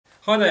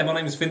Hi there, my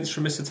name is Vince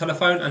from Mr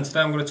Telephone, and today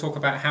I'm going to talk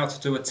about how to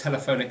do a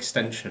telephone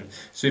extension.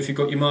 So if you've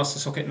got your master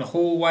socket in the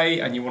hallway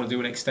and you want to do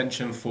an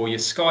extension for your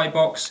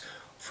Skybox,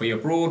 for your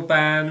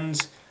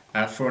broadband,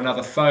 for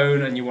another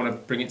phone, and you want to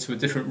bring it to a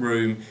different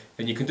room,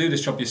 then you can do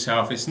this job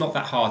yourself. It's not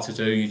that hard to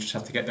do, you just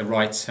have to get the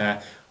right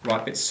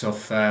bits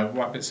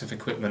of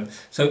equipment.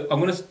 So I'm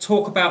going to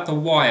talk about the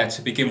wire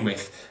to begin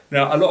with.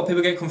 Now a lot of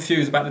people get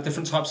confused about the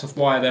different types of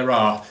wire there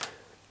are.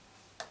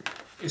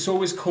 It's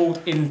always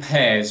called in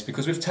pairs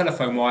because with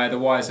telephone wire the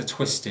wires are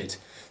twisted.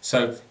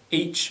 So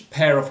each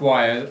pair of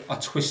wires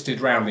are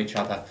twisted round each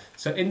other.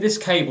 So in this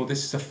cable,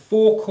 this is a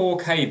 4-core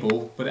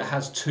cable, but it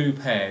has 2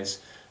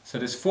 pairs. So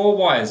there's 4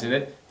 wires in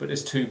it, but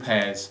there's 2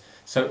 pairs.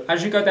 So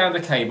as you go down the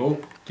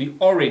cable, the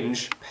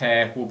orange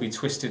pair will be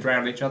twisted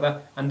round each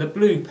other and the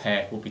blue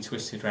pair will be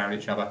twisted round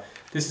each other.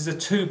 This is a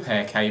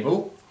 2-pair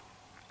cable.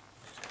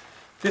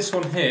 This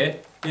one here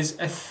is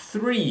a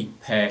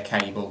 3-pair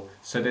cable.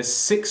 So there's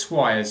 6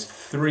 wires,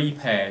 3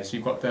 pairs.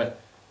 You've got the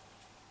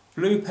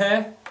blue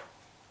pair,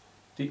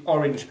 the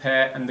orange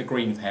pair and the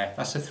green pair.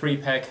 That's a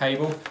 3-pair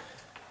cable.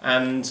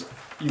 And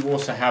you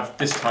also have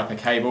this type of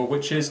cable,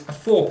 which is a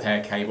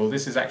 4-pair cable.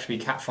 This is actually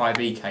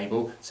Cat5e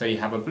cable. So you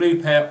have a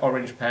blue pair,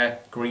 orange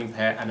pair, green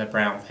pair and a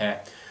brown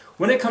pair.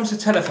 When it comes to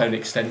telephone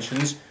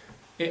extensions,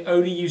 it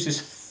only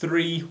uses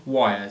 3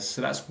 wires.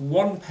 So that's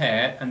 1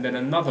 pair and then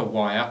another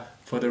wire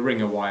for the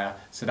ringer wire.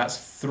 So that's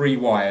 3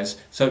 wires.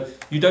 So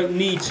you don't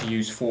need to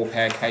use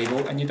 4-pair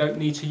cable and you don't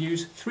need to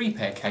use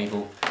 3-pair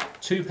cable.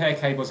 2-pair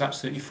cable is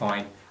absolutely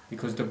fine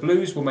because the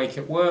blues will make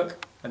it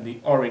work and the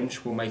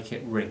orange will make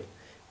it ring.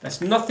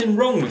 There's nothing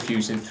wrong with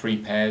using 3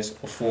 pairs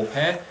or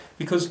 4-pair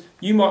because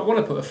you might want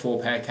to put a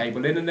 4-pair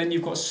cable in and then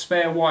you've got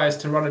spare wires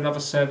to run another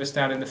service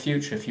down in the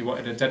future if you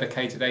wanted a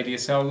dedicated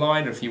ADSL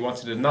line or if you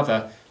wanted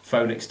another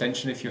phone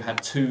extension if you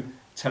had 2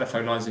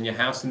 telephone lines in your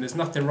house, and there's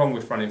nothing wrong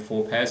with running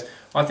 4 pairs.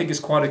 I think it's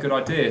quite a good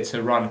idea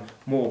to run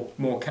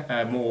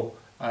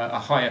a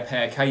higher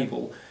pair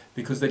cable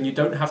because then you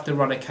don't have to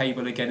run a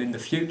cable again in the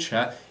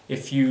future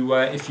if you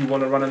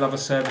want to run another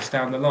service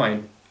down the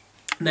line.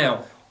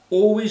 Now,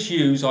 always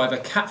use either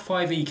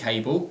Cat5e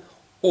cable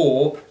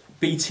or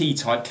BT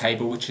type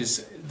cable, which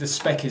is the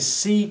spec is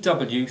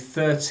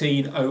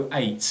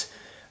CW1308,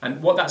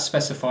 and what that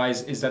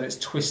specifies is that it's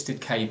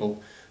twisted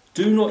cable.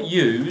 Do not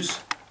use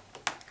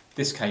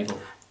this cable.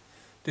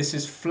 This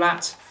is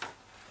flat.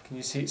 Can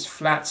you see it's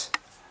flat?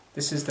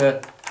 This is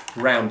the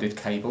rounded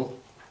cable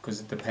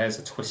because the pairs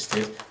are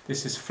twisted.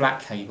 This is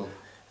flat cable,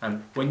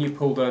 and when you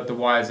pull the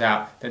wires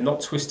out, they're not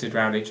twisted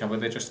around each other,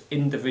 they're just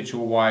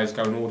individual wires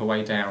going all the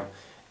way down.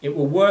 It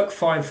will work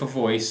fine for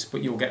voice,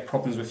 but you'll get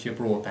problems with your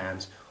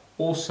broadband.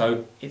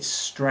 Also, it's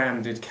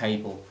stranded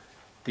cable.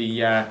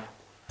 The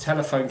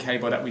telephone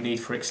cable that we need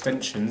for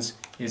extensions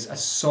is a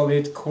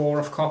solid core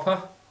of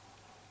copper.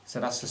 So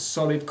that's a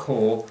solid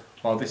core,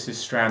 while this is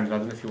stranded. I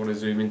don't know if you want to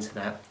zoom into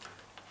that.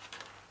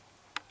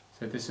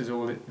 So this is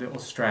all little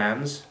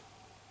strands,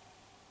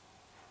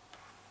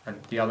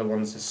 and the other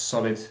one's a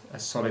solid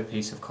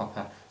piece of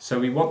copper. So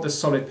we want the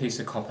solid piece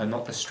of copper,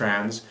 not the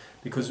strands,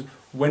 because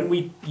when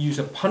we use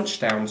a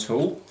punch down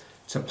tool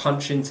to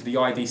punch into the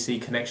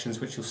IDC connections,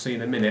 which you'll see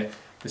in a minute,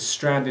 the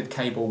stranded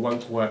cable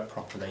won't work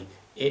properly.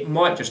 It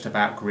might just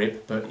about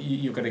grip, but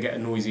you're going to get a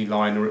noisy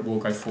line or it will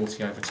go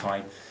faulty over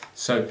time.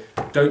 So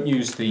don't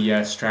use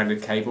the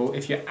stranded cable.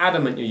 If you're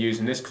adamant you're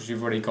using this because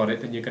you've already got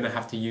it, then you're going to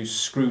have to use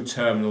screw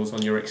terminals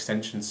on your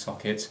extension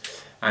socket.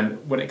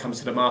 And when it comes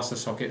to the master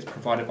sockets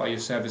provided by your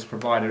service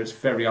provider, it's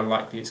very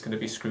unlikely it's going to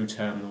be screw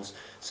terminals.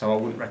 So I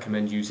wouldn't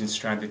recommend using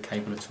stranded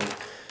cable at all.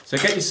 So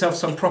get yourself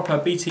some proper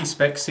BT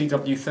spec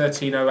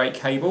CW1308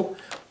 cable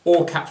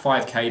or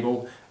Cat5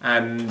 cable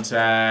and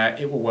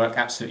it will work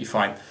absolutely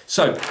fine.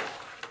 So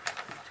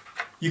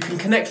you can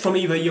connect from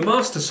either your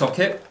master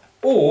socket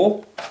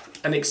or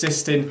an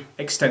existing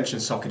extension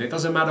socket. It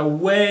doesn't matter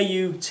where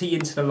you tee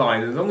into the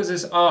line, as long as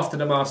it's after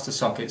the master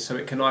socket, so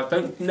it can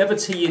never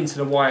tee into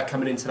the wire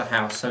coming into the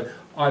house. So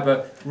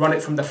either run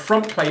it from the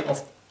front plate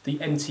of the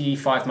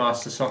NTE5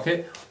 master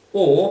socket,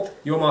 or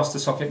your master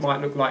socket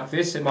might look like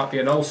this. It might be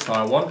an old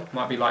style one, it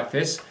might be like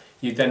this.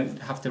 You then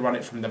have to run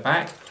it from the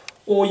back,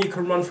 or you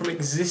can run from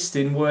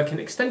existing working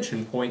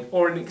extension point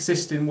or an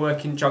existing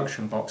working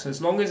junction box. As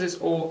long as it's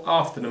all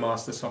after the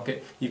master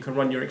socket, you can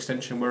run your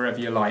extension wherever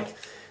you like.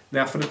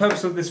 Now for the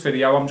purpose of this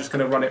video, I'm just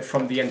going to run it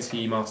from the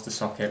NTE master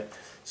socket.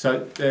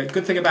 So the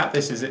good thing about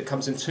this is it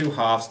comes in 2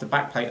 halves, the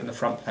back plate and the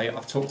front plate.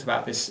 I've talked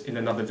about this in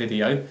another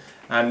video,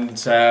 and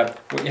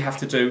what you have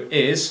to do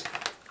is,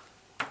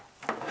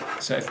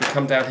 so if we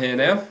come down here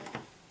now,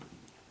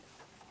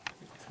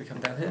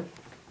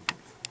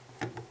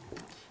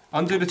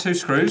 undo the 2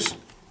 screws,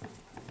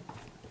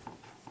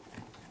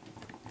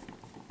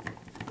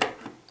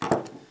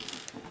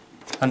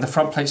 and the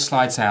front plate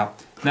slides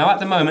out. Now at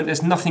the moment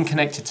there's nothing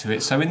connected to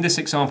it, so in this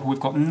example we've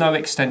got no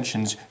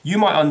extensions. You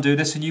might undo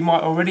this and you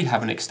might already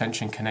have an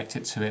extension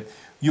connected to it.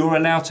 You're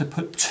allowed to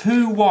put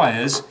 2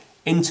 wires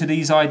into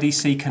these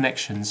IDC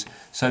connections.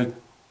 So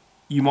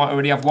you might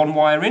already have 1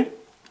 wire in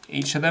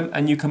each of them,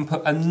 and you can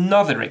put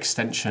another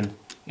extension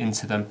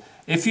into them.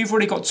 If you've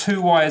already got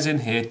 2 wires in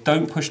here,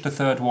 don't push the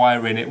 3rd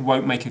wire in, it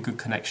won't make a good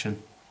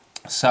connection.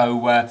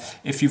 So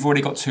if you've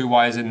already got 2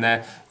 wires in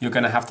there, you're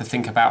going to have to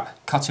think about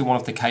cutting one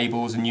of the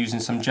cables and using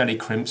some jelly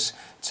crimps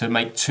to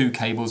make 2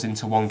 cables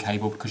into 1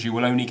 cable, because you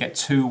will only get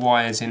 2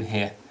 wires in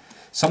here.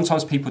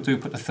 Sometimes people do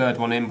put the 3rd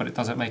one in, but it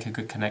doesn't make a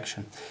good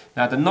connection.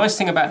 Now the nice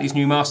thing about these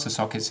new master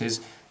sockets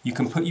is you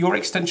can put your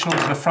extension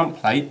onto the front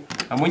plate,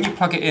 and when you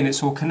plug it in,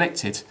 it's all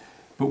connected.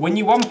 But when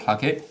you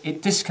unplug it,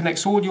 it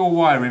disconnects all your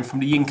wiring from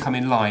the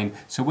incoming line.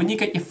 So when you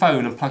get your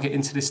phone and plug it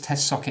into this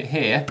test socket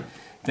here,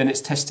 then it's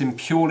testing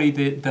purely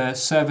the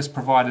service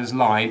provider's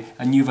line,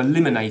 and you've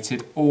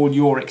eliminated all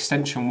your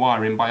extension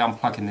wiring by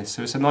unplugging this.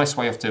 So it's a nice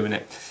way of doing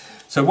it.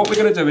 So what we're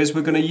going to do is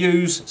we're going to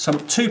use some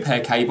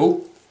 2-pair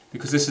cable,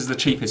 because this is the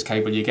cheapest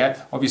cable you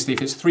get. Obviously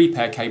if it's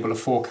 3-pair cable or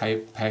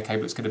 4-pair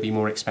cable, it's going to be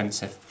more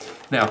expensive.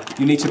 Now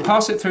you need to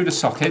pass it through the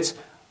socket.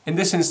 In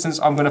this instance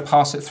I'm going to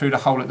pass it through the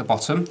hole at the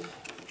bottom.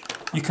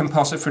 You can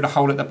pass it through the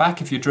hole at the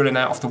back if you're drilling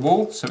out of the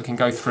wall, so it can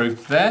go through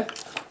there,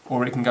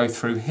 or it can go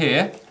through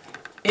here.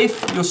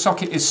 If your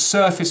socket is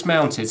surface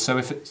mounted, so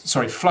if it,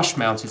 flush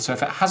mounted, so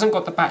if it hasn't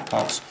got the back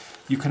box,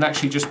 you can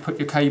actually just put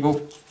your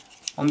cable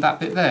on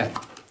that bit there.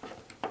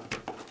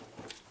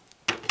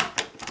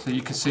 So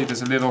you can see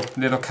there's a little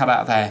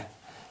cutout there.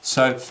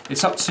 So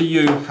it's up to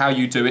you how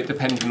you do it,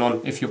 depending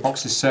on if your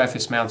box is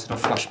surface mounted or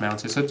flush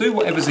mounted. So do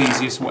whatever's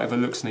easiest, whatever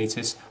looks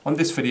neatest. On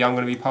this video I'm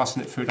going to be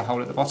passing it through the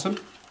hole at the bottom.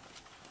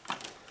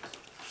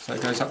 So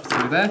it goes up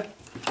through there.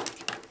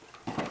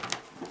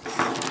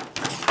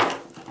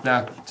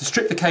 Now to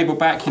strip the cable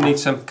back you need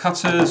some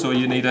cutters, or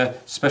you need a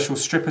special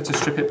stripper to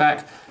strip it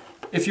back.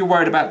 If you're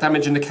worried about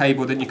damaging the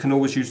cable, then you can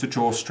always use the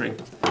drawstring.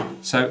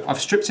 So I've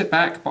stripped it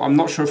back, but I'm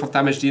not sure if I've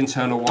damaged the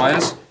internal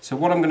wires. So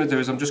what I'm going to do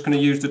is I'm just going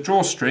to use the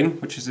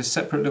drawstring, which is this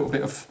separate little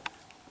bit of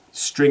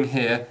string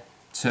here,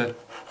 to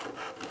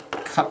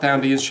cut down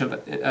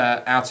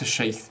the outer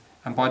sheath.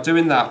 And by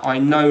doing that, I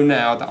know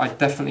now that I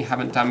definitely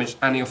haven't damaged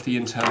any of the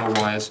internal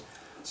wires.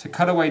 So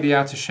cut away the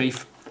outer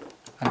sheath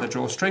and the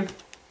drawstring.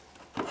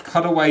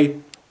 Cut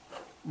away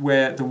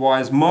where the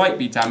wires might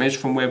be damaged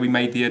from where we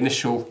made the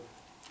initial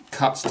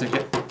cuts to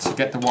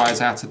get the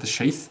wires out of the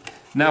sheath.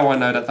 Now I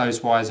know that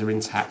those wires are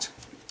intact.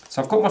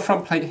 So I've got my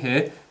front plate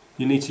here.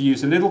 You need to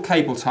use a little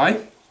cable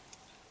tie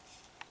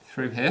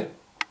through here.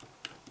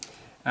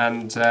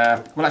 And,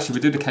 well actually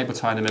we'll do the cable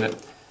tie in a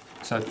minute.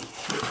 So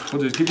what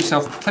we'll do is give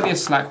yourself plenty of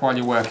slack while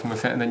you're working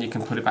with it, and then you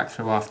can put it back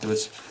through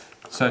afterwards.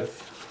 So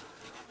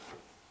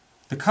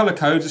the colour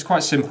code is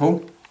quite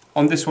simple.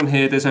 On this one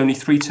here there's only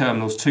 3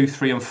 terminals, 2,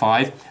 3 and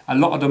 5. A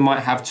lot of them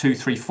might have 2,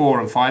 3, 4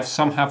 and 5.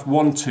 Some have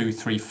 1, 2,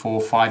 3,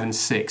 4, 5 and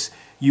 6.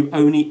 You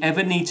only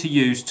ever need to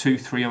use 2,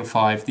 3 and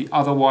 5. The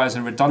other wires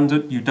are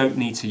redundant, you don't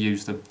need to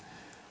use them.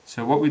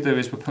 So what we do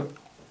is we put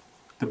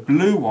the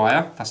blue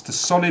wire, that's the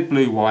solid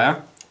blue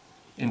wire,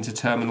 into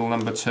terminal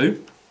number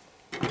 2.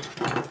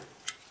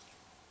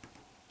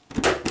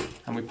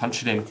 And we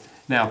punch it in.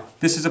 Now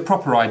this is a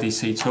proper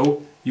IDC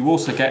tool. You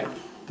also get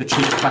the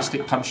cheap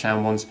plastic punch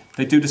down ones.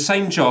 They do the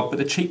same job, but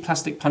the cheap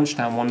plastic punch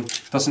down one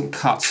doesn't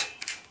cut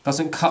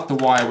the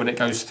wire when it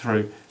goes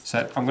through.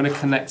 So I'm going to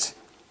connect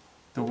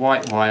the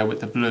white wire with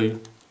the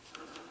blue,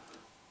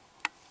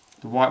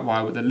 the white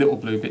wire with the little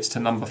blue bits to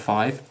number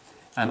 5,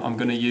 and I'm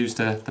going to use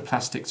the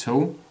plastic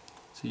tool.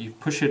 So you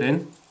push it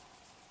in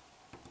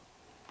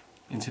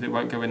until it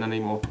won't go in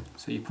anymore.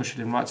 So you push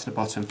it in right to the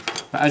bottom.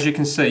 But as you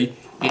can see,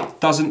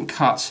 it doesn't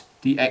cut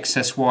the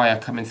excess wire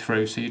coming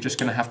through, so you're just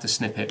going to have to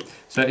snip it.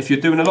 So if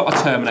you're doing a lot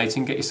of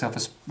terminating, get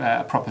yourself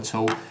a proper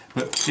tool.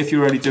 But if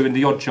you're only doing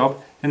the odd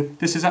job, then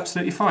this is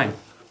absolutely fine.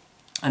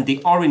 And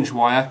the orange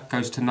wire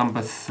goes to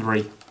number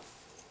 3.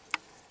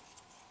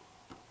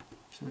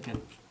 So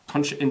again,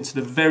 punch it into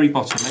the very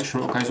bottom, make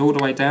sure it goes all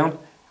the way down,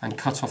 and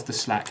cut off the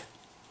slack.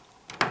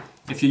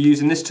 If you're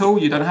using this tool,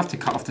 you don't have to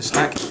cut off the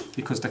slack,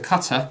 because the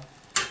cutter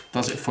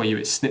does it for you,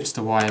 it snips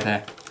the wire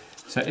there.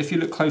 So if you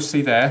look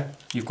closely there,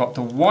 you've got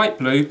the white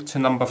blue to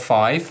number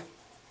 5,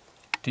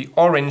 the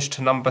orange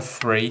to number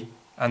 3,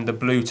 and the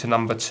blue to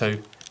number 2.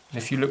 And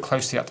if you look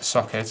closely at the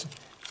socket,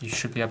 you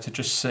should be able to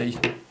just see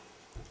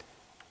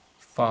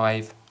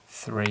 5,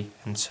 3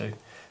 and 2.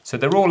 So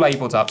they're all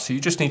labelled up, so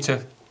you just need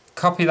to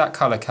copy that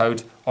colour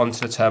code onto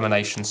the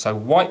termination. So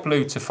white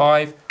blue to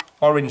 5,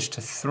 orange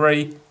to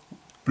 3,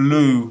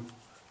 blue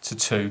to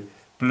 2,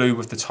 blue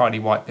with the tiny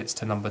white bits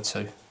to number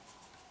 2.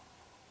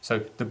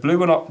 So the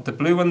blue and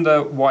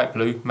the white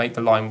blue make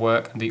the line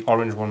work, and the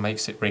orange one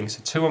makes it ring.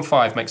 So 2 and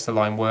 5 makes the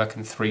line work,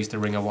 and 3 is the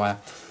ringer wire.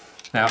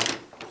 Now,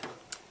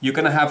 you're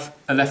going to have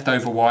a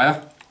leftover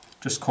wire.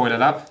 Just coil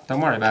it up,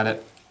 don't worry about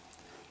it.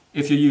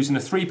 If you're using a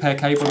 3-pair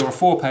cable or a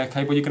 4-pair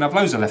cable, you can have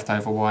loads of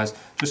leftover wires.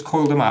 Just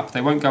coil them up,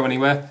 they won't go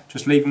anywhere.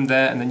 Just leave them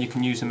there, and then you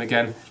can use them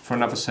again for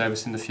another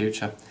service in the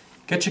future.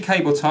 Get your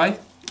cable tie,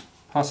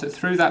 pass it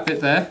through that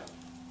bit there.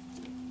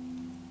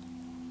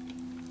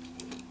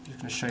 I'm just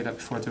going to show you that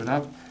before I do it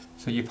up.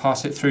 So you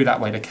pass it through that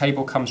way, the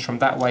cable comes from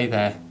that way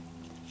there.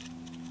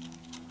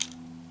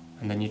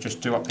 And then you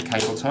just do up the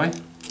cable tie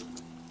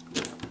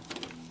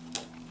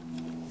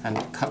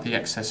and cut the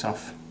excess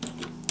off.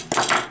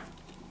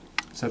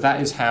 So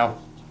that is how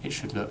it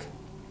should look.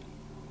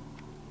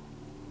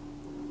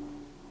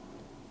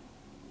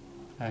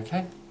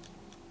 Okay,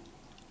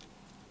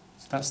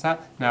 so that's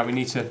that. Now we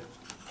need to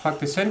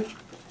plug this in.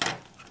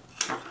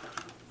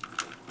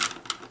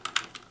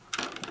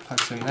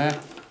 Plugs in there.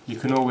 You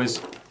can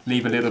always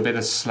leave a little bit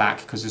of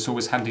slack, because it's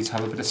always handy to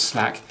have a bit of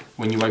slack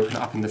when you open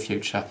it up in the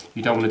future.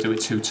 You don't want to do it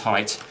too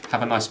tight.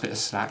 Have a nice bit of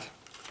slack.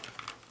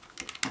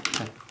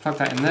 Okay, plug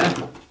that in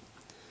there,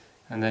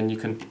 and then you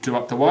can do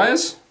up the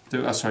wires.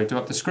 Do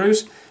up the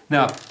screws.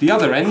 Now the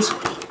other end,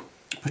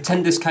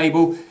 pretend this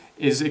cable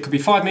is, it could be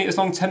 5 meters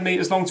long, 10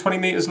 meters long, 20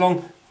 meters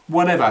long,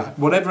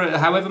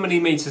 however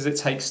many meters it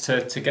takes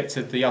to get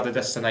to the other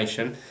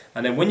destination.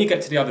 And then when you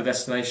get to the other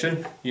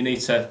destination, you need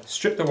to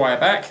strip the wire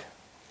back.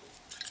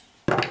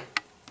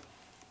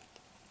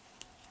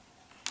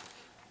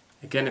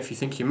 Again, if you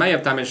think you may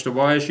have damaged the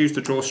wires, use the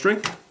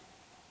drawstring.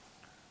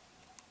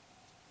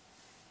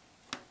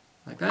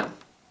 Like that.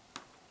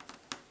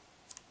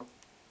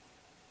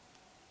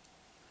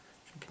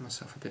 Give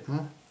myself a bit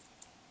more.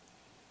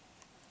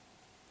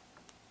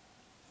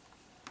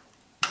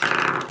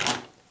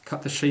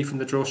 Cut the sheath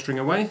and the drawstring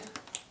away.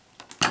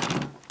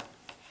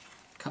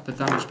 Cut the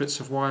damaged bits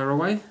of wire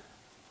away.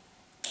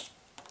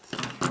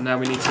 And now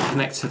we need to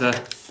connect to the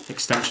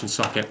extension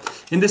socket.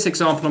 In this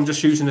example, I'm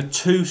just using a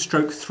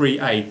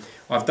 2/3A.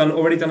 I've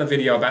already done a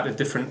video about the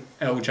different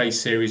LJ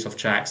series of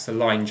jacks, the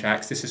line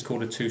jacks. This is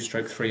called a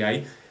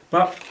 2/3A,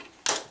 but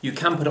you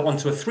can put it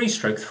onto a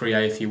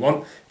 3/3A if you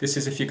want. This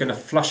is if you're going to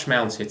flush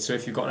mount it. So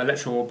if you've got an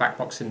electrical back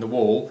box in the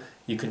wall,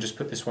 you can just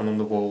put this one on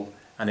the wall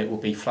and it will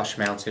be flush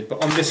mounted.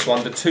 But on this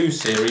one, the 2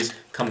 series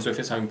comes with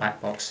its own back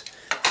box.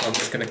 So I'm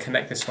just going to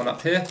connect this one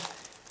up here.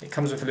 It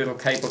comes with a little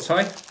cable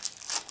tie.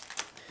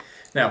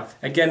 Now,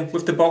 again,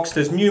 with the box,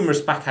 there's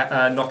numerous back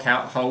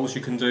knockout holes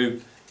you can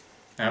do.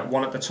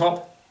 One at the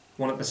top,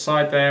 one at the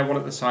side there, one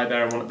at the side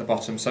there, and one at the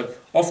bottom. So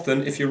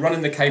often, if you're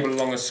running the cable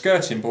along a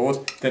skirting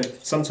board, then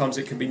sometimes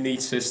it can be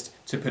neatest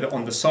to put it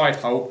on the side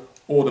hole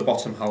or the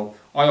bottom hole.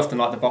 I often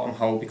like the bottom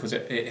hole because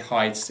it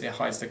hides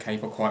the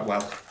cable quite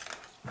well.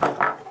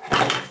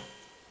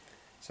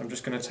 So I'm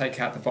just going to take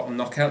out the bottom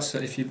knockout, so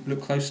if you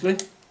look closely.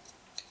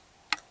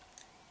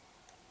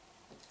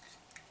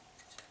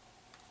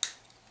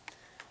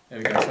 There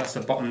we go, so that's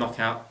the bottom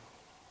knockout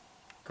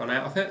gone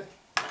out of it.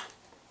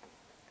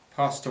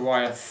 Pass the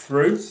wire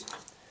through.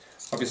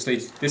 Obviously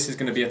this is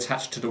going to be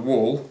attached to the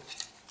wall.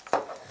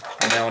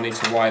 And now I need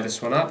to wire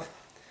this one up.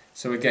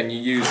 So again, you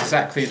use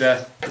exactly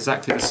the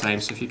same.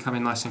 So if you come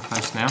in nice and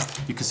close now,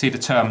 you can see the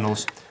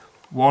terminals.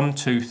 1,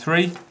 2,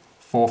 3,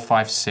 4,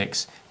 5,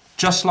 6.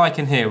 Just like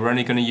in here, we're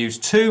only going to use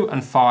 2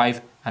 and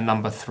 5 and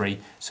number 3.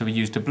 So we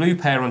used the blue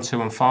pair on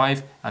 2 and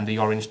 5 and the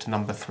orange to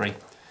number 3.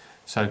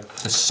 So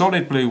the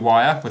solid blue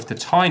wire with the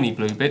tiny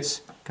blue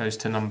bits goes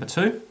to number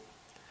 2.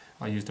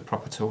 I'll use the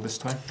proper tool this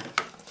time.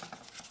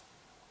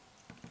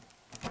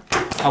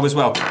 Oh, as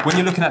well, when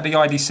you're looking at the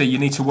IDC, you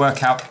need to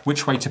work out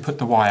which way to put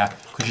the wire,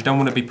 because you don't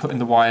want to be putting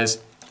the wires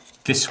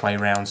this way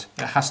round.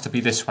 It has to be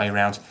this way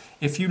round.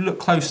 If you look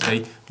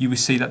closely, you will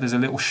see that there's a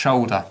little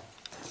shoulder.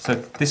 So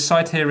this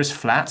side here is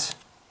flat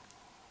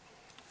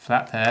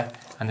there,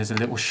 and there's a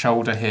little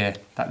shoulder here,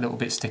 that little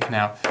bit sticking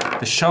out.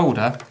 The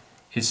shoulder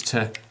is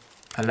to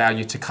allow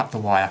you to cut the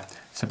wire.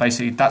 So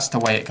basically that's the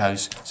way it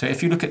goes. So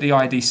if you look at the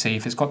IDC,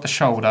 if it's got the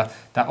shoulder,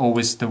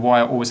 the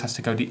wire always has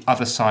to go the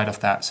other side of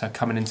that. So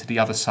coming into the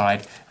other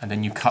side, and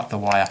then you cut the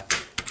wire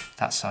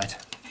that side.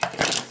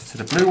 So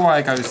the blue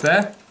wire goes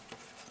there.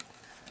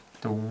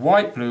 The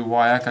white blue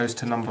wire goes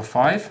to number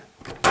 5.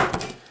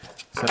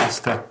 So that's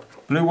the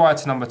blue wire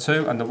to number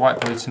 2 and the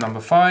white blue to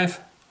number 5.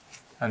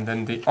 And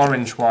then the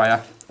orange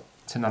wire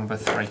to number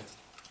 3.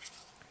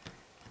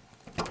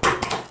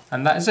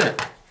 And that is it.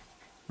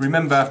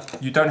 Remember,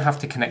 you don't have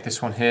to connect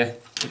this one here,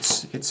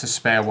 it's a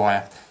spare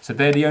wire. So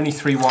they're the only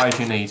 3 wires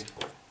you need.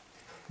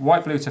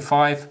 White blue to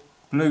 5,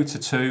 blue to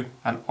 2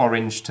 and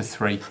orange to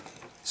 3.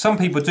 Some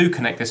people do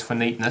connect this for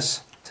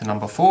neatness to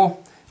number 4,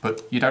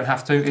 but you don't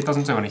have to, it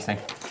doesn't do anything.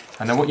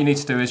 And then what you need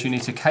to do is you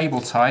need to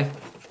cable tie,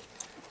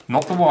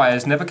 not the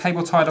wires, never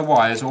cable tie the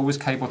wires, always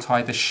cable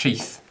tie the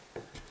sheath.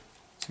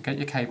 So get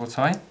your cable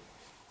tie,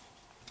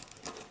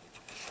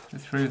 put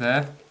it through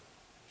there.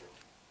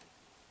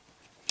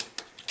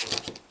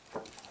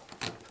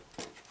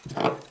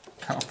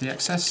 Cut off the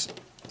excess,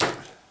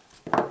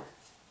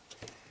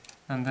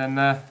 and then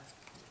that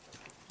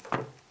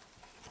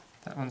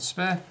one's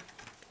spare,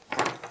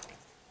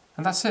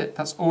 and that's it,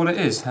 that's all it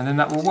is, and then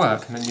that will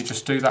work, and then you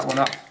just do that one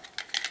up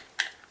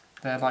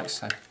there like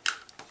so.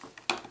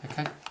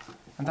 Okay,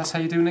 and that's how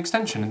you do an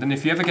extension. And then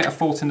if you ever get a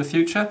fault in the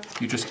future,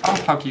 you just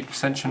unplug your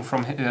extension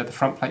from the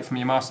front plate from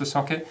your master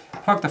socket,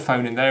 plug the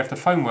phone in there. If the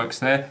phone works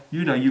there,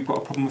 you know you've got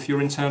a problem with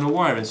your internal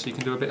wiring, so you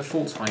can do a bit of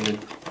fault finding.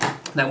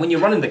 Now when you're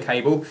running the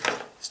cable,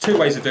 there's 2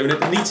 ways of doing it.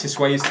 The neatest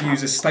way is to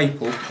use a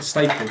staple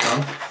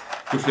gun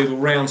with little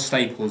round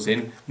staples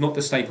in, not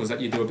the staples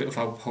that you do a bit of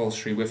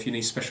upholstery with. You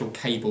need special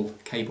cable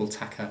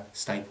tacker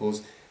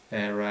staples.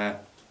 They're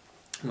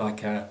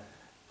like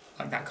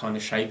that kind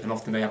of shape, and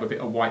often they have a bit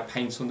of white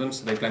paint on them,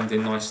 so they blend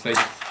in nicely.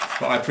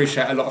 but I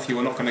appreciate a lot of you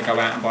are not going to go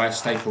out and buy a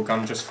staple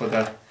gun just for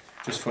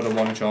the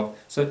one job.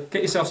 So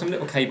get yourself some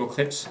little cable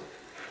clips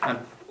and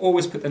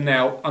always put the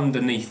nail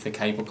underneath the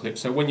cable clip.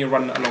 So when you're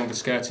running it along the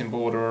skirting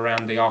board or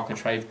around the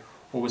architrave,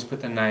 always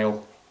put the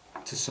nail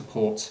to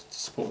support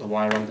the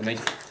wire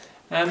underneath.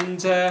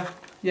 And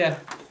yeah,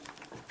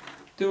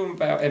 do them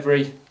about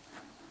every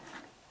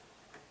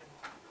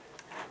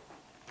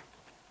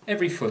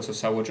foot or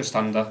so, or just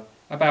under,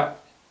 about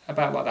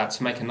like that,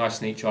 to make a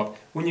nice neat job.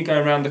 When you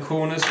go around the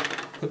corners,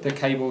 put the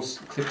cables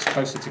clips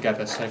closer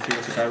together. So if you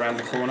were to go around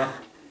the corner,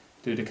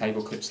 do the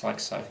cable clips like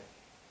so.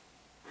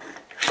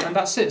 And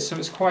that's it. So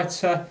it's quite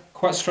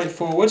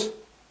straightforward.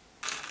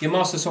 Your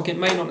master socket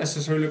may not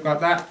necessarily look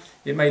like that.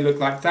 It may look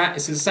like that.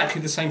 It's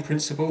exactly the same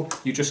principle.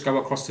 You just go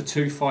across to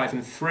 2, 5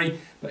 and 3.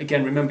 But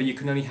again, remember, you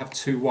can only have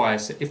 2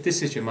 wires. So if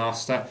this is your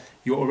master,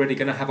 you're already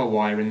going to have a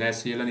wire in there,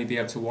 so you'll only be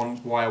able to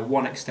wire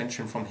one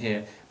extension from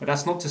here. But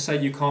that's not to say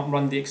you can't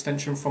run the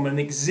extension from an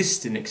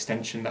existing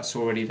extension that's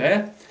already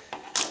there.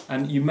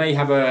 And you may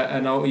have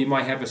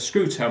a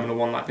screw terminal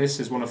one like this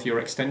as one of your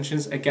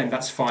extensions. Again,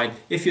 that's fine.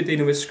 If you're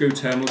dealing with screw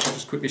terminals, I'll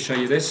just quickly show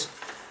you this.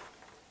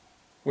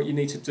 What you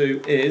need to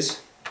do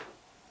is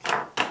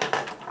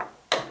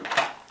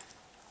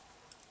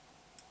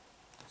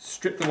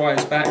strip the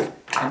wires back,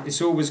 and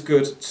it's always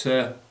good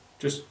to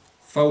just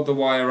fold the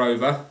wire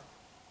over.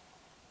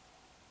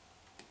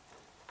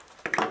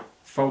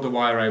 Fold the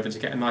wire over to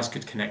get a nice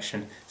good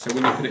connection. So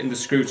when you put it in the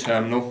screw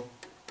terminal,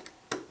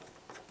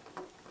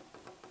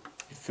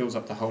 it fills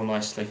up the hole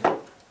nicely.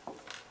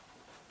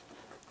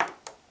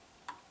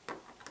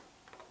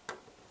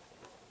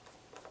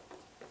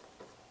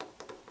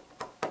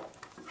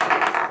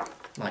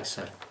 Like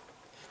so.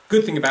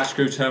 Good thing about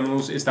screw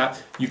terminals is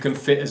that you can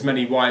fit as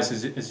many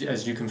wires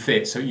as you can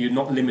fit, so you're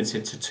not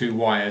limited to 2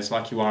 wires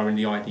like you are in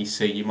the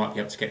IDC. You might be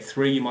able to get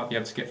 3, you might be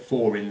able to get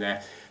 4 in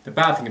there. The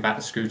bad thing about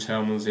the screw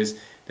terminals is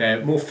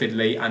they're more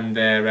fiddly, and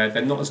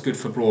they're not as good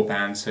for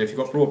broadband. So if you've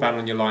got broadband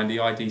on your line, the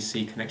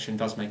IDC connection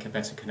does make a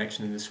better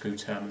connection than the screw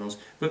terminals,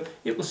 but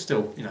it will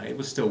still, it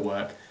will still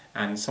work.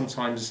 And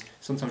sometimes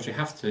you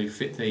have to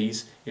fit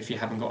these if you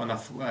haven't got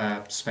enough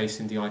space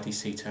in the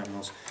IDC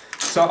terminals.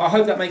 So I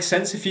hope that makes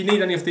sense. If you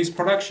need any of these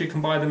products, you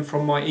can buy them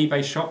from my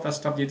eBay shop. That's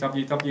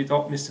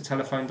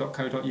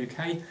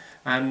www.mrtelephone.co.uk.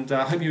 And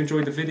I hope you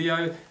enjoyed the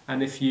video.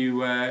 And if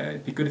you,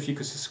 it'd be good if you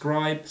could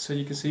subscribe so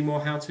you can see more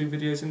how-to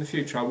videos in the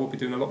future. I will be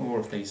doing a lot more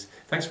of these.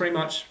 Thanks very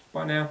much.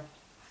 Bye now.